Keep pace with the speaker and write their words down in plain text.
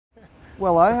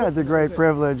Well, I had the great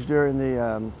privilege during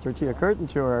the Tortilla Curtain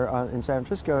Tour in San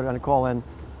Francisco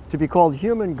to be called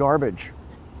human garbage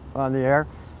on the air.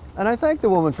 And I thank the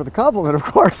woman for the compliment, of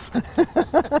course.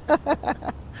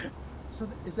 So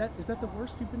is that the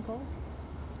worst you've been called?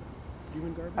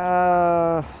 Human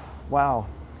garbage? Wow.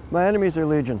 My enemies are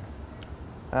legion.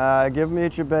 Give me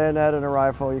each a bayonet and a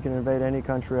rifle, you can invade any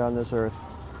country on this earth.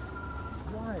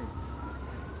 Why?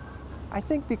 I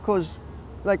think because,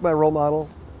 like my role model,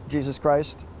 Jesus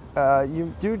Christ,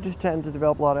 you do tend to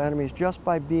develop a lot of enemies just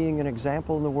by being an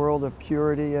example in the world of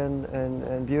purity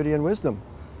and beauty and wisdom.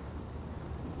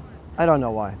 I don't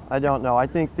know why. I don't know. I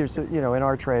think there's, in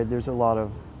our trade, there's a lot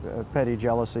of petty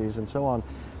jealousies and so on.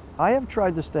 I have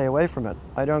tried to stay away from it.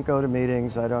 I don't go to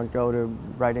meetings. I don't go to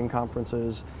writing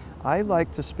conferences. I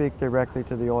like to speak directly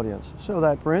to the audience. So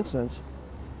that, for instance,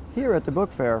 here at the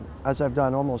book fair, as I've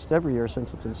done almost every year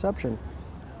since its inception,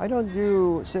 I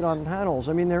don't sit on panels.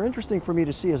 I mean, they're interesting for me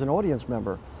to see as an audience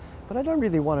member, but I don't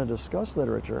really want to discuss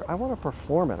literature. I want to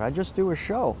perform it. I just do a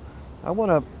show. I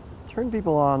want to turn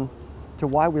people on to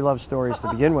why we love stories to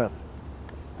begin with,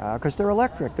 because they're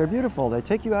electric, they're beautiful, they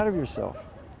take you out of yourself.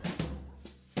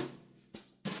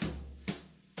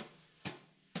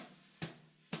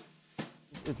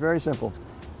 It's very simple.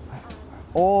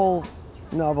 All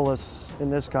novelists in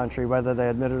this country, whether they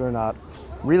admit it or not,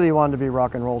 really want to be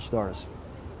rock and roll stars.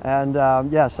 And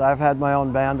yes, I've had my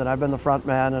own band and I've been the front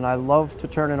man, and I love to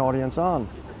turn an audience on.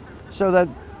 So that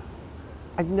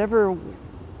I've never,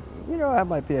 I have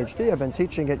my PhD, I've been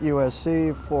teaching at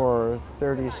USC for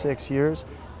 36 years.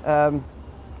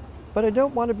 But I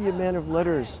don't want to be a man of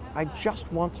letters. I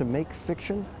just want to make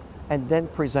fiction and then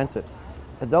present it.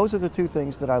 And those are the two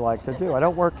things that I like to do. I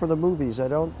don't work for the movies, I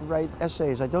don't write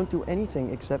essays, I don't do anything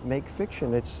except make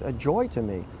fiction. It's a joy to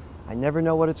me. I never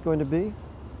know what it's going to be.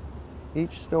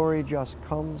 Each story just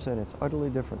comes and it's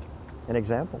utterly different. An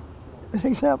example.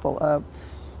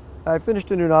 I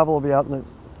finished a new novel, will be out in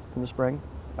the spring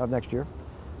of next year.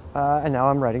 And now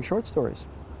I'm writing short stories.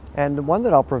 And the one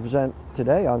that I'll present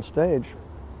today on stage,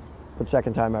 for the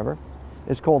second time ever,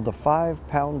 is called The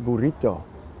 5-Pound Burrito.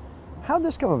 How'd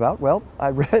this come about? Well, I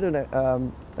read an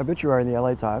obituary in the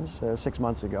LA Times 6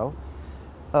 months ago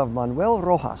of Manuel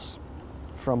Rojas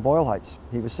from Boyle Heights.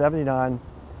 He was 79,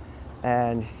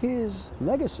 and his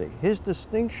legacy, his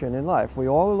distinction in life, we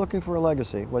all are looking for a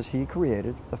legacy, was he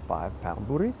created the 5-pound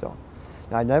burrito.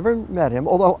 Now, I never met him,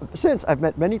 although since I've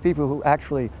met many people who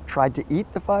actually tried to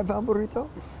eat the 5-pound burrito,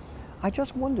 I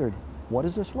just wondered, what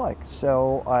is this like?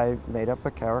 So I made up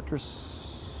a character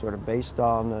sort of based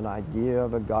on an idea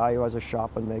of a guy who has a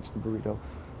shop and makes the burrito.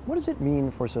 What does it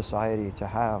mean for society to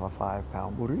have a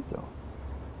 5-pound burrito?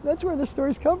 That's where the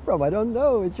stories come from. I don't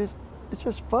know. It's just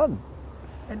fun.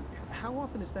 And how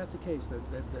often is that the case,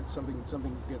 that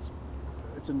something gets,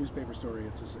 it's a newspaper story,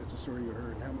 it's a story you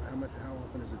heard, and how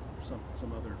often is it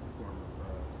some other form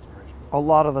of inspiration? A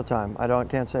lot of the time.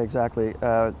 Can't say exactly.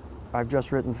 I've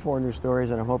just written 4 new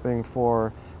stories, and I'm hoping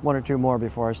for 1 or 2 more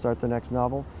before I start the next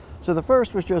novel. So the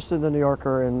first was just in the New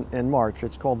Yorker in March.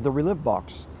 It's called The Relive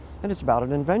Box, and it's about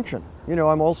an invention.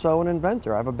 I'm also an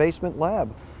inventor. I have a basement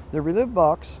lab. The Relive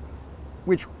Box,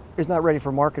 which is not ready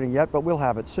for marketing yet, but we'll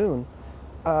have it soon.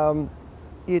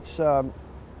 It's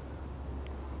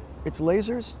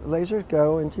lasers. Lasers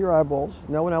go into your eyeballs.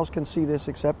 No one else can see this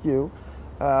except you.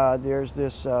 There's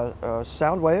this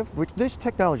sound wave, which these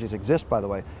technologies exist, by the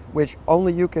way, which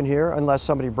only you can hear unless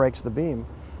somebody breaks the beam.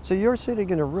 So you're sitting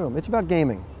in a room. It's about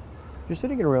gaming. You're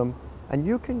sitting in a room, and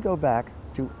you can go back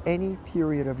to any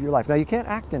period of your life. Now, you can't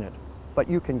act in it, but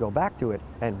you can go back to it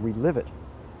and relive it.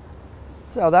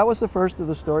 So that was the first of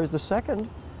the stories. The second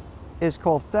is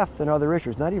called Theft and Other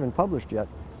Issues, not even published yet.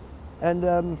 And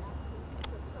a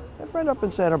friend up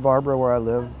in Santa Barbara, where I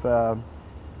live,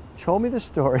 told me the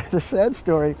story, the sad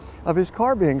story of his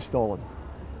car being stolen.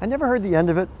 I never heard the end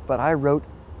of it, but I wrote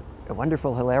a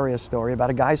wonderful, hilarious story about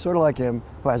a guy sort of like him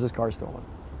who has his car stolen.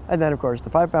 And then, of course, the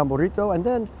 5-pound burrito, and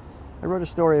then I wrote a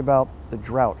story about the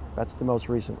drought. That's the most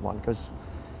recent one, because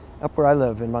up where I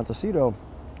live in Montecito,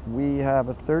 we have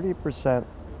a 30%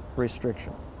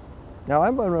 restriction. Now,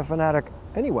 I'm a fanatic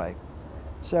anyway,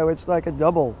 so it's like a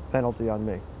double penalty on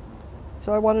me.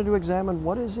 So I wanted to examine,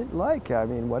 what is it like? I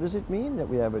mean, what does it mean that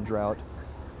we have a drought?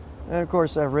 And of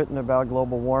course, I've written about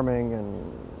global warming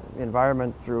and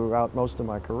environment throughout most of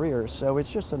my career, so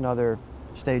it's just another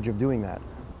stage of doing that.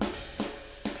 Do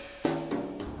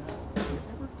you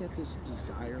ever get this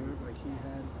desire like he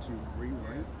had to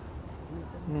rewrite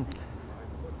anything?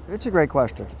 It's a great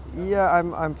question. Yeah,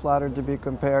 I'm flattered to be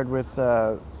compared with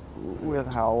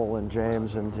Howell and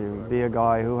James, and to be a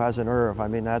guy who has a nerve. I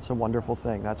mean, that's a wonderful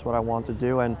thing. That's what I want to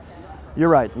do. And You're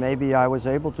right. Maybe I was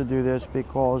able to do this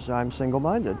because I'm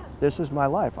single-minded. This is my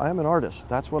life. I am an artist.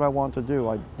 That's what I want to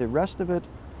do. The rest of it,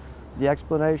 the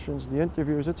explanations, the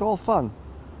interviews, it's all fun,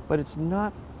 but it's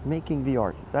not making the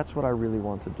art. That's what I really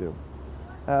want to do.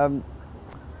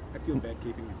 I feel bad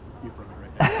keeping you from it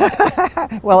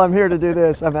right now. Well, I'm here to do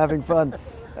this. I'm having fun.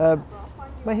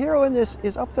 My hero in this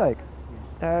is Updike.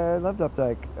 I loved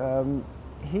Updike.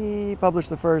 He published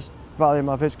the first volume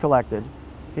of his Collected.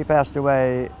 He passed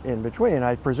away in between.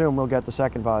 I presume we'll get the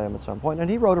second volume at some point. And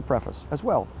he wrote a preface as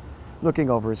well, looking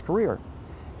over his career.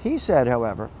 He said,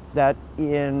 however, that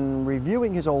in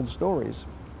reviewing his old stories,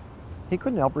 he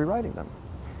couldn't help rewriting them.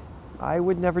 I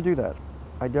would never do that.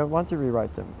 I don't want to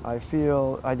rewrite them. I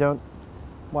feel I don't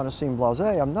want to seem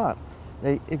blasé. I'm not.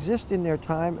 They exist in their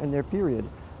time and their period.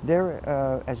 They're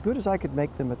as good as I could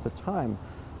make them at the time.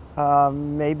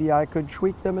 Maybe I could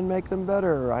tweak them and make them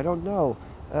better. I don't know.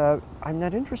 I'm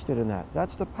not interested in that.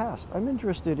 That's the past. I'm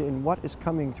interested in what is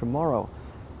coming tomorrow.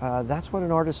 That's what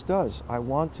an artist does. I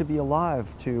want to be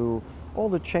alive to all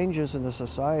the changes in the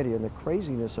society and the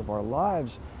craziness of our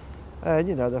lives. And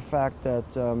you know, the fact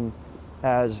that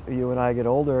as you and I get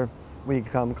older, we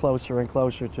come closer and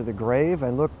closer to the grave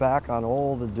and look back on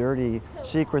all the dirty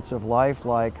secrets of life,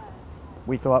 like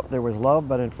we thought there was love,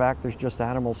 but in fact there's just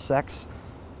animal sex.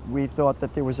 We thought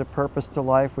that there was a purpose to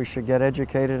life. We should get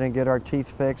educated and get our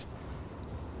teeth fixed.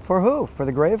 For who? For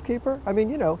the gravekeeper? I mean,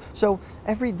 you know, so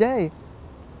every day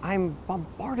I'm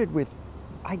bombarded with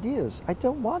ideas. I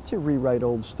don't want to rewrite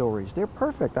old stories. They're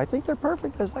perfect. I think they're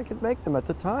perfect as I could make them at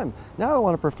the time. Now I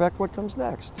want to perfect what comes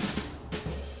next.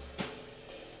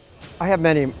 I have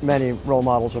many, many role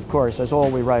models, of course, as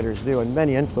all we writers do, and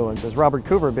many influences. Robert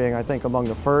Coover being, I think, among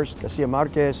the first, Garcia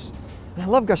Marquez. And I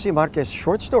love Garcia Marquez's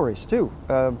short stories, too.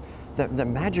 The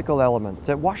magical element,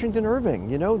 Washington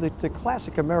Irving, you know, the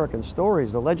classic American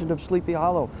stories, The Legend of Sleepy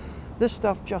Hollow. This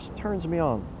stuff just turns me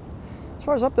on. As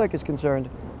far as Updike is concerned,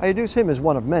 I introduce him as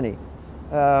one of many.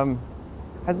 I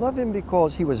love him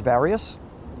because he was various.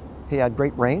 He had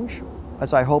great range,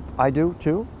 as I hope I do,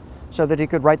 too, so that he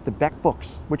could write the Beck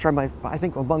books, which are, I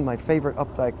think, among my favorite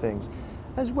Updike things,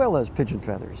 as well as Pigeon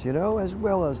Feathers, you know, as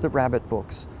well as the Rabbit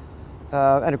books.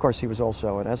 And of course, he was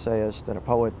also an essayist and a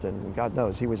poet, and God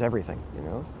knows, he was everything, you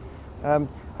know.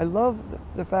 I love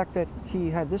the fact that he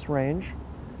had this range,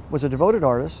 was a devoted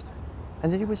artist,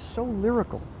 and that he was so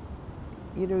lyrical.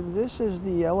 You know, this is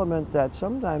the element that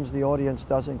sometimes the audience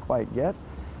doesn't quite get.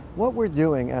 What we're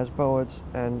doing as poets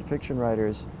and fiction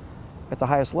writers at the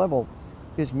highest level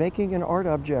is making an art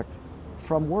object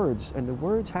from words, and the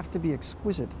words have to be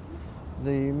exquisite.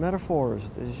 The metaphors,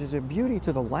 there's a beauty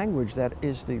to the language that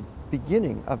is the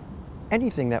beginning of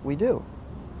anything that we do.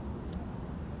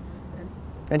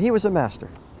 And he was a master.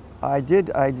 I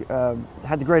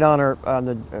had the great honor on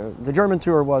the German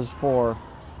tour was for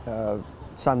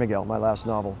San Miguel, my last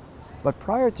novel. But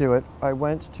prior to it, I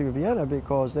went to Vienna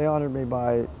because they honored me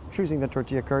by choosing the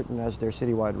Tortilla Curtain as their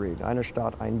citywide read, Eine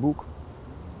Stadt, ein Buch.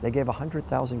 They gave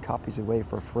 100,000 copies away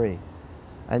for free.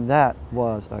 And that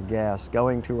was a gas,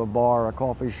 going to a bar, a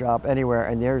coffee shop, anywhere,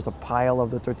 and there's a pile of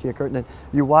the Tortilla Curtain. And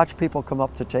you watch people come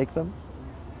up to take them,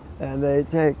 and they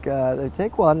take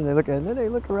one, and and then they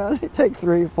look around, they take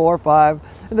 3, 4,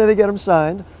 5, and then they get them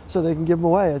signed so they can give them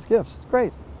away as gifts. It's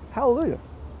great. Hallelujah.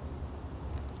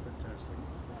 It's fantastic.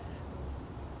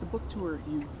 The book tour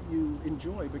you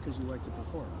enjoy because you like to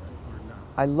perform, right? Or not?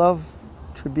 I love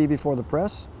to be before the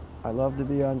press. I love to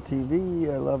be on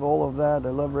TV. I love all of that. I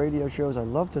love radio shows. I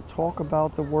love to talk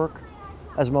about the work,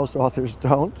 as most authors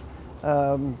don't.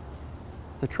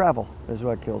 The travel is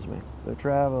what kills me. The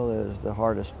travel is the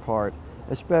hardest part,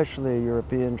 especially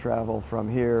European travel from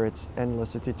here. It's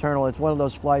endless, it's eternal. It's one of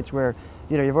those flights where,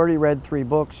 you know, you've already read 3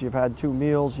 books, you've had 2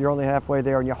 meals, you're only halfway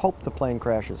there, and you hope the plane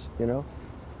crashes, you know?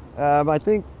 I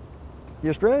think the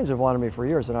Australians have wanted me for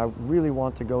years, and I really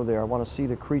want to go there. I want to see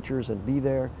the creatures and be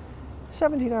there.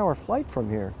 17-hour flight from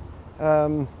here.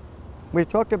 We've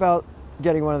talked about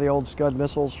getting one of the old Scud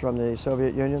missiles from the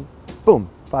Soviet Union. Boom,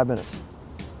 5 minutes.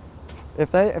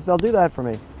 If they'll do that for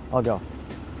me, I'll go.